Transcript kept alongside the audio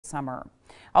summer.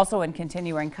 Also in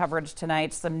continuing coverage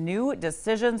tonight, some new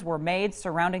decisions were made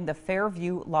surrounding the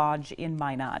Fairview Lodge in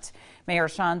Minot. Mayor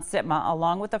Sean Sitma,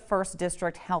 along with the 1st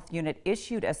District Health Unit,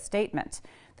 issued a statement.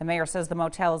 The mayor says the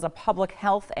motel is a public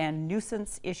health and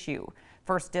nuisance issue.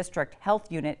 1st District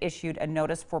Health Unit issued a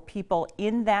notice for people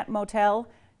in that motel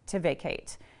to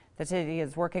vacate. The city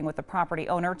is working with the property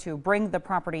owner to bring the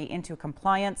property into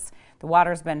compliance. The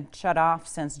water's been shut off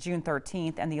since June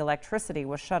 13th and the electricity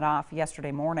was shut off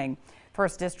yesterday morning.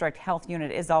 1st District Health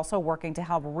Unit is also working to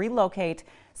help relocate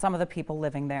some of the people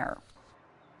living there.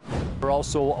 We're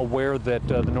also aware that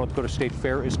the North Dakota State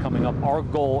Fair is coming up. Our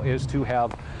goal is to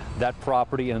have that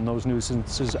property and those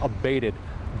nuisances abated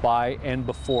by and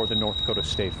before the North Dakota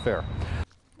State Fair.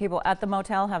 People at the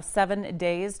motel have 7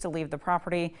 days to leave the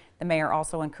property. The mayor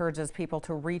also encourages people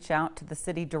to reach out to the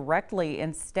city directly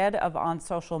instead of on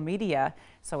social media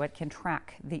so it can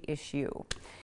track the issue.